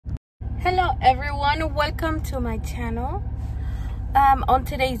Hello everyone, welcome to my channel. On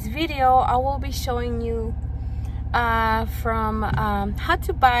today's video I will be showing you how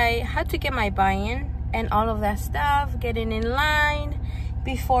to get my buy-in and all of that stuff, getting in line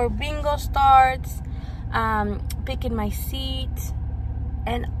before bingo starts, picking my seat,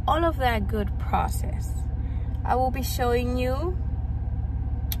 and all of that good process. I will be showing you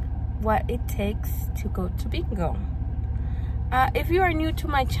what it takes to go to bingo. If you are new to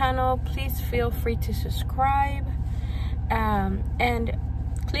my channel, please feel free to subscribe and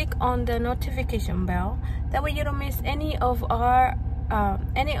click on the notification bell. That way you don't miss any of my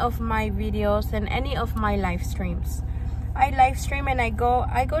videos and any of my live streams. I live stream and I go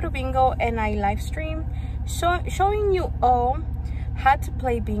to bingo and I live stream, showing you all how to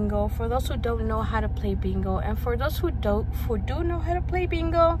play bingo. For those who don't know how to play bingo, and for those who do know how to play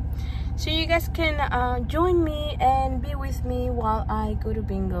bingo, so you guys can join me and be with me while I go to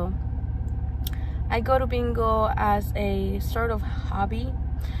bingo. I go to bingo as a sort of hobby,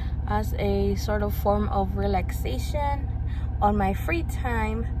 as a sort of form of relaxation on my free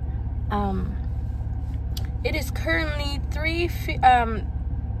time. It is currently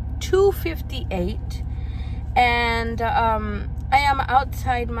 2:58 and I am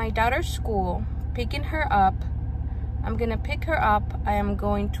outside my daughter's school picking her up. I'm gonna pick her up. I am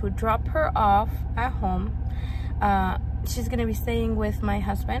going to drop her off at home. She's gonna be staying with my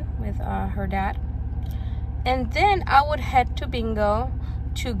husband, with her dad, and then I would head to bingo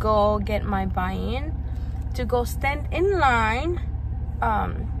to go get my buy-in, to go stand in line.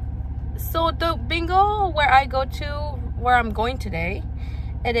 So the bingo where I'm going today,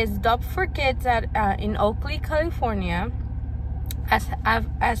 it is Daub for Kids in Oakley, California.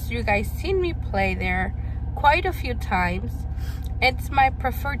 As you guys seen me play there quite a few times. It's my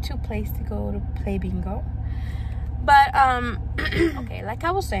preferred place to go to play bingo. But okay, like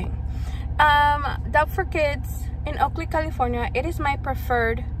I was saying, Daub for Kids in Oakley, California, it is my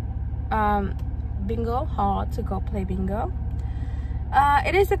preferred bingo hall to go play bingo.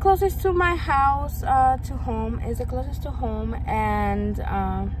 It is the closest to my house, to home. It's the closest to home, and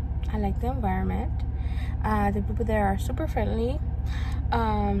I like the environment. The people there are super friendly.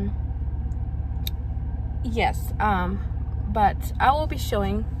 Yes, but I will be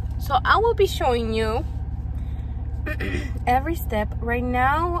showing you every step. Right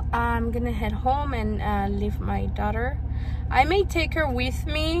now I'm gonna head home and leave my daughter. I may take her with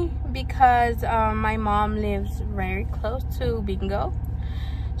me because my mom lives very close to bingo,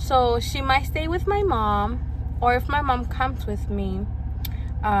 so she might stay with my mom, or if my mom comes with me,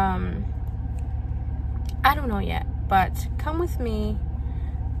 I don't know yet, but come with me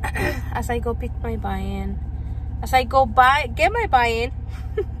as I go pick my buy-in, as I get my buy-in.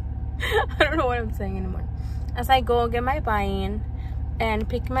 I don't know what I'm saying anymore. As I go get my buy-in and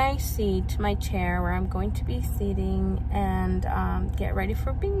pick my seat, my chair where I'm going to be sitting, and get ready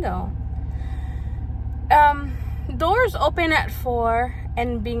for bingo. Doors open at 4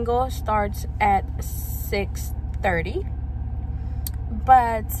 and bingo starts at 6:30.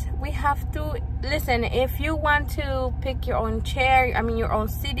 But we have to listen. If you want to pick your own chair, your own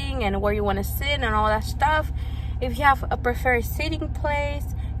seating and where you want to sit and all that stuff, if you have a preferred seating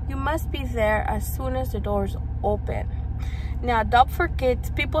place, you must be there as soon as the doors open. Now, Daub for Kids,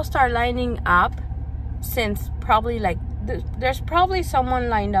 people start lining up since probably there's probably someone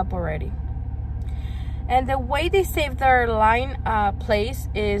lined up already. And the way they save their line place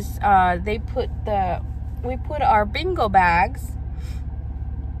is we put our bingo bags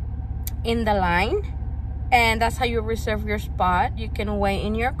in the line, and that's how you reserve your spot. You can wait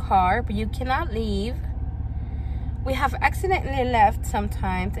in your car, but you cannot leave. We have accidentally left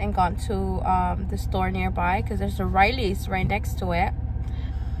sometimes and gone to the store nearby because there's a Riley's right next to it,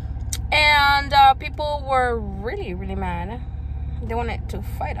 and people were really mad. They wanted to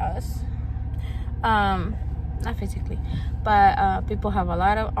fight us, not physically, but people have a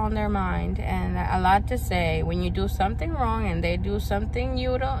lot on their mind and a lot to say when you do something wrong and they do something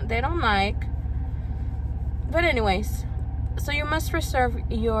they don't like. But anyways, so you must reserve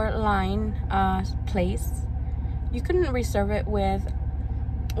your line place. You can reserve it with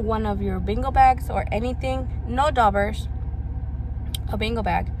one of your bingo bags or anything, no daubers, a bingo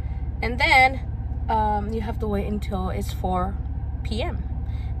bag, and then you have to wait until it's 4 p.m.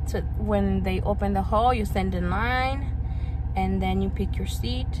 So when they open the hall, you stand in line, and then you pick your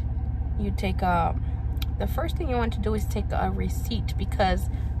seat. You take the first thing you want to do is take a receipt, because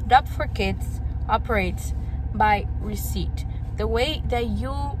Daub for Kids operates by receipt. The way that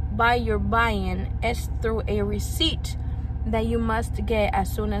you buy your buy-in is through a receipt that you must get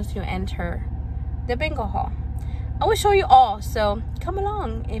as soon as you enter the bingo hall. I will show you all, so come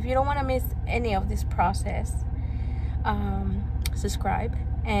along if you don't want to miss any of this process. Subscribe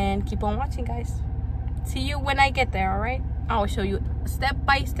and keep on watching, guys. See you when I get there. All right, I will show you step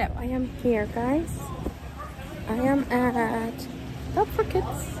by step. I am here, guys. I am at Daub for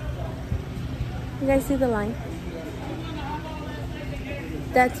Kids. You guys see the line?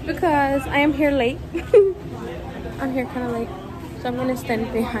 That's because I am here late. I'm here kind of late, so I'm gonna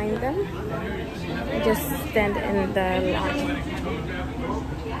stand behind them. Just stand in the line.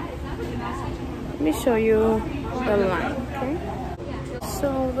 Let me show you the line, okay?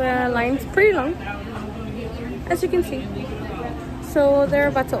 So the line's pretty long, as you can see. So they're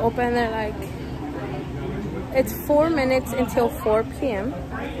about to open. They're like, it's 4 minutes until 4 p.m.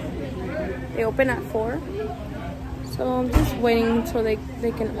 They open at 4. So I'm just waiting until they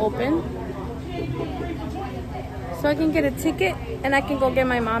can open, so I can get a ticket and I can go get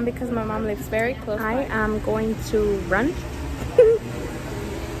my mom because my mom lives very close. I am going to run.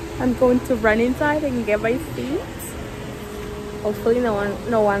 I'm going to run inside and get my seat. Hopefully no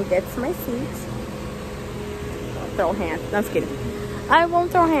one gets my seat. Throw hands. No, I'm just kidding. I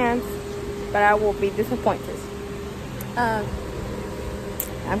won't throw hands, but I will be disappointed. I'm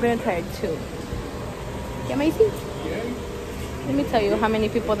gonna try to get my seat. Let me tell you how many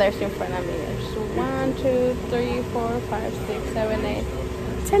people there's in front of me. There's 1, 2, 3, 4, 5, 6, 7, 8,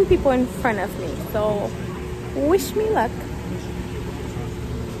 10 people in front of me. So wish me luck.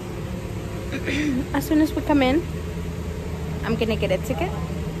 As soon as we come in, I'm gonna get a ticket.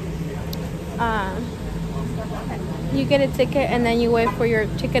 You get a ticket and then you wait for your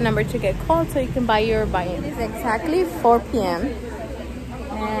ticket number to get called so you can buy your buy-in. It is exactly 4 p.m.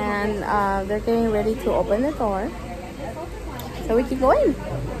 and they're getting ready to open the door so we can go in.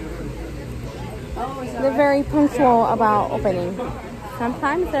 They're very punctual about opening.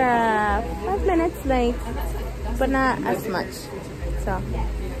 Sometimes they're 5 minutes late, but not as much. So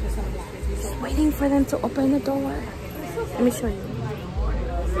just waiting for them to open the door. Let me show you.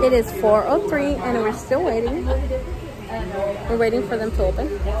 It is 4:03 and we're still waiting. We're waiting for them to open.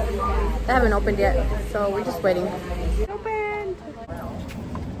 They haven't opened yet, so we're just waiting. Opened.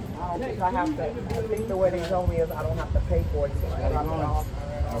 I think the way they told me is I don't have to pay for it.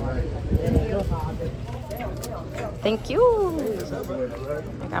 Thank you.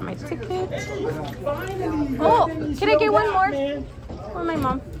 I got my ticket. Oh, can I get one more? For my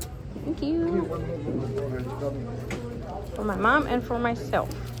mom. Thank you. For my mom and for myself.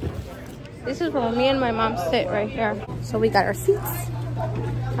 This is where me and my mom sit right here. So we got our seats.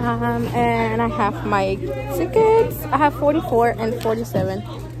 And I have my tickets. I have 44 and 47.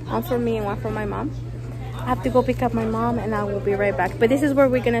 One for me and one for my mom. I have to go pick up my mom and I will be right back. But this is where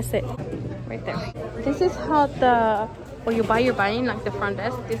we're gonna sit. Right there. This is how when you buy your buy-in, like the front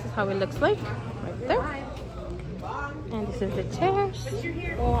desk, this is how it looks like. Right there. And this is the chairs.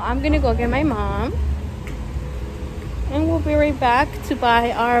 Well, I'm gonna go get my mom. And we'll be right back to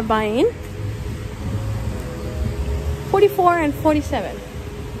buy our buy-in. 44 and 47.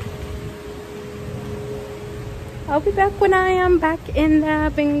 I'll be back when I am back in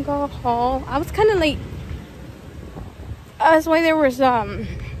the bingo hall. I was kind of late. That's why there was 10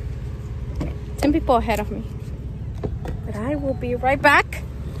 people ahead of me. But I will be right back.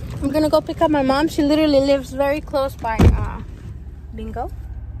 I'm gonna go pick up my mom. She literally lives very close by bingo.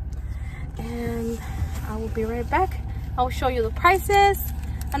 And I will be right back. I will show you the prices.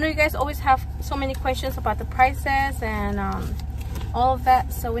 I know you guys always have so many questions about the prices and all of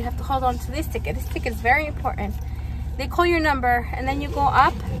that, so we have to hold on to this ticket. This ticket is very important. They call your number and then you go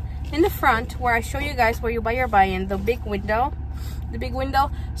up in the front where I show you guys where you buy your buy-in, the big window.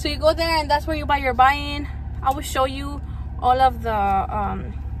 So you go there and that's where you buy your buy-in. I will show you all of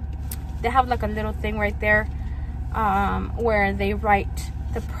the they have like a little thing right there where they write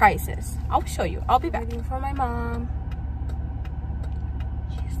the prices. I'll show you. I'll be back. Waiting for my mom.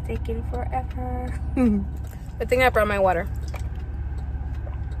 She's taking forever. I think I brought my water.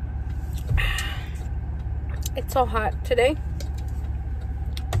 It's so hot today.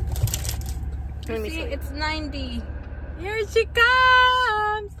 Let me see. It's 90. Here she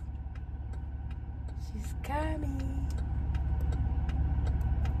comes. She's coming.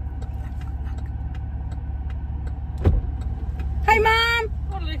 Hi, Mom.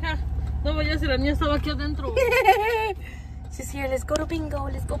 Hola, hija. No vaya a ser la niña estaba aquí adentro. She's here. Let's go to bingo.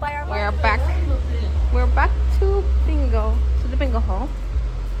 Let's go buy our. We're back. We're back to bingo. To the bingo hall.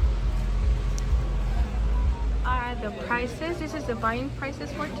 The prices. This is the buying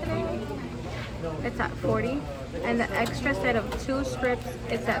prices for today. It's at 40, and the extra set of 2 strips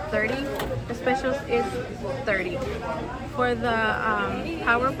is at 30. The specials is 30. For the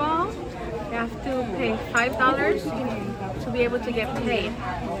Powerball, You have to pay $5 to be able to get paid.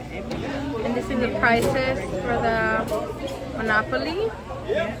 And this is the prices for the Monopoly.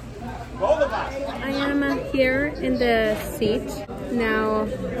 I am here in the seat. Now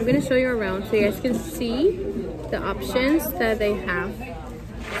I'm gonna show you around so you guys can see the options that they have.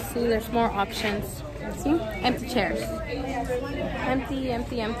 See, there's more options. See, empty chairs. Empty,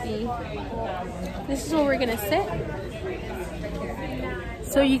 empty, empty. This is where we're gonna sit.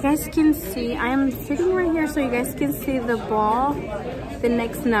 So you guys can see, I am sitting right here so you guys can see the ball, the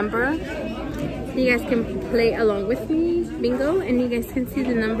next number. You guys can play along with me, bingo, and you guys can see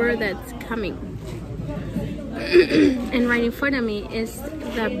the number that's coming. And right in front of me is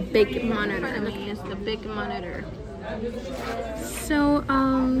the big monitor. Look, it's the big monitor. So,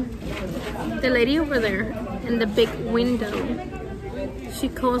 the lady over there in the big window, she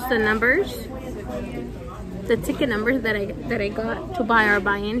calls the numbers. The ticket numbers that I got to buy our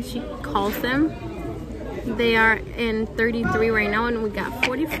buy-in, she calls them. They are in 33 right now, and we got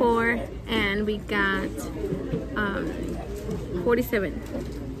 44 and we got 47.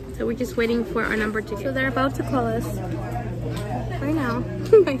 So we're just waiting for our number to. So they're about to call us right now.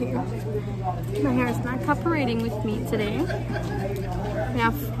 My hair is not cooperating with me today. We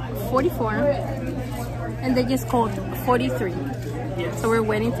have 44 and they just called 43. So we're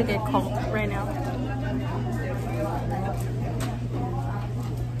waiting to get called right now.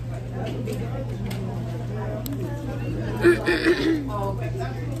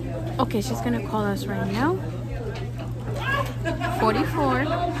 Okay, she's gonna call us right now. 44.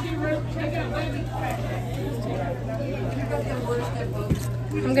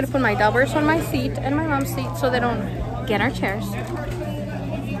 I'm gonna put my daubers on my seat and my mom's seat so they don't get our chairs.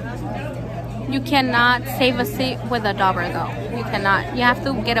 You cannot save a seat with a dauber though. You cannot. You have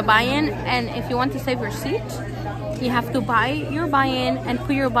to get a buy-in, and if you want to save your seat, you have to buy your buy-in and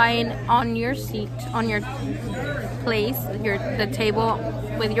put your buy-in on your seat, on your place, the table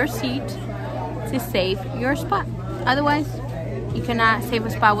with your seat to save your spot. Otherwise, you cannot save a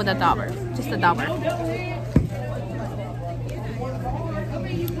spot with a dauber, just a dauber.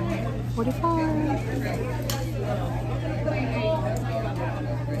 44.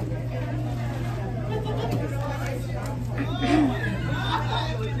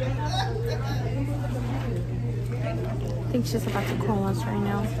 I think she's about to call us right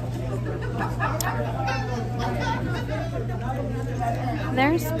now.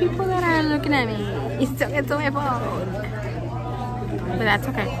 There's people that are looking at me. You still get to my phone. But that's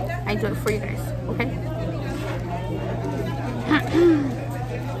okay. I do it for you guys, okay?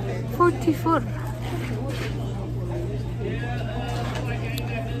 44.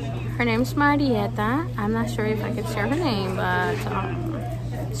 Her name's Marietta. I'm not sure if I can share her name, but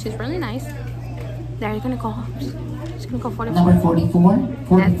she's really nice. There, you're gonna call. She's gonna call 44. Number 44,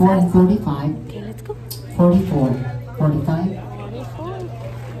 44 and 45. Okay, let's go. 44, 45.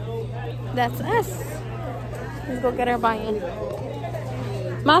 That's us. Let's go get our buy-in.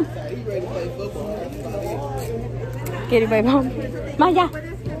 Mom. Get it by mom. Maya.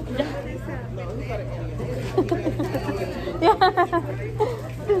 Yeah.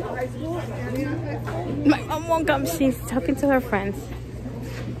 My mom won't come. She's talking to her friends.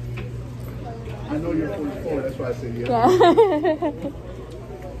 I know you're 44, that's why I said yes. Yeah.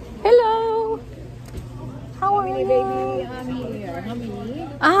 Hello. How are you? Baby, I'm here. How many?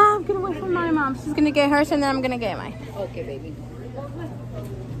 I'm gonna wait for my mom. She's gonna get hers and then I'm gonna get mine. Okay, baby.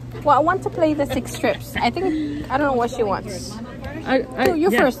 Well, I want to play the 6 strips. I don't know what she wants. You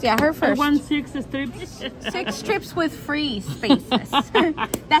first, yeah, her first. I want 6 strips. 6 strips with free spaces.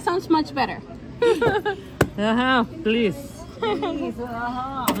 That sounds much better. Please. Please,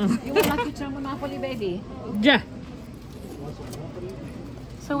 You would like to try Monopoly, baby? Yeah.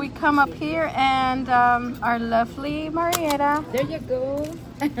 So we come up here and our lovely Marietta, There you go.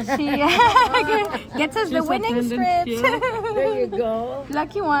 she gets us the winning script. There you go.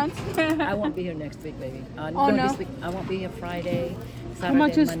 Lucky ones. I won't be here next week, baby. Oh, no. This week. I won't be here Friday, Saturday, How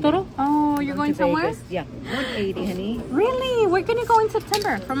much is Monday. total? Oh, you're going to somewhere? Vegas. Yeah, 180, honey. Really? We're gonna go in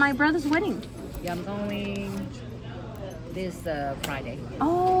September for my brother's wedding. Yeah, I'm going this Friday.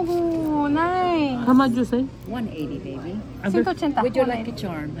 Oh, nice. How much you say? 180, baby. 180. With your lucky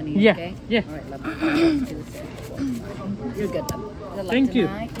charm, honey. Yeah, Okay? yeah. All right, love you. You're good, love. Good luck Thank you.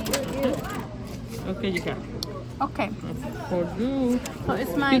 tonight. Thank you. Ok, hija. Okay. For you. So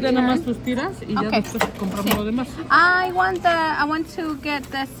it's my Pide nada más turn. tus tiras y ya Okay. después compramos lo demás. I want to get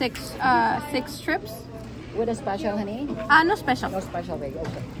the 6 strips. With a special, honey? No special. No special, baby.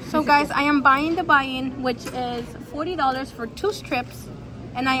 Okay. So guys, I am buying the buy-in, which is $40 for 2 strips,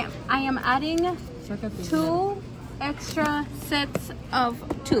 and I am adding 2 extra sets of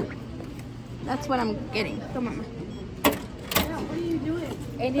 2. That's what I'm getting. Come on.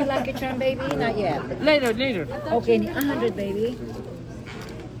 Any Lucky Charm, baby? Not yet. Later, later. Okay, 100, baby.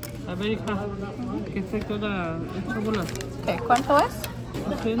 A ver, hija, que se queda el chocolate. Okay, ¿cuánto es?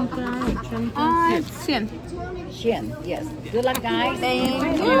 80, 100. Shin, yes. Good luck, guys.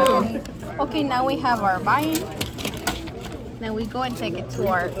 Thank you. Okay, now we have our buy-in. Now we go and take it to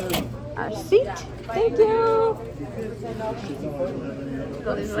our seat. Thank you.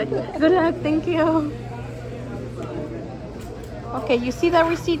 Go this way. Good luck. Thank you. Okay, you see the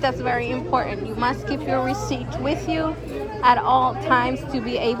receipt? That's very important. You must keep your receipt with you at all times to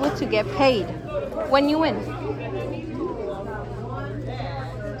be able to get paid when you win.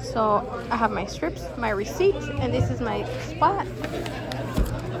 So I have my strips, my receipt, and this is my spot.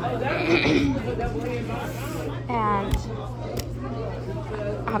 And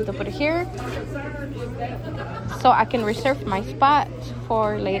I have to put it here so I can reserve my spot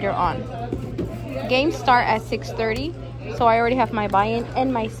for later on. Games start at 6:30, so I already have my buy-in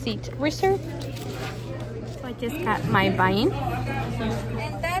and my seat reserved. So I just got my buy-in.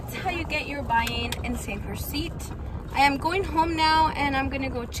 And that's how you get your buy-in and save your seat. I am going home now and I'm gonna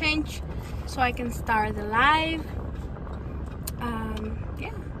go change so I can start the live.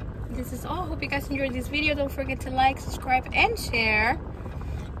 Yeah, this is all. Hope you guys enjoyed this video. Don't forget to like, subscribe, and share.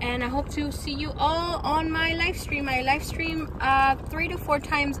 And I hope to see you all on my live stream. I live stream 3 to 4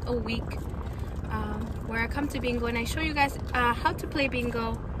 times a week, where I come to bingo and I show you guys how to play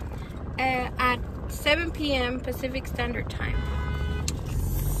bingo at 7 p.m. Pacific Standard Time.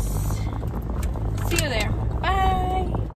 See you there.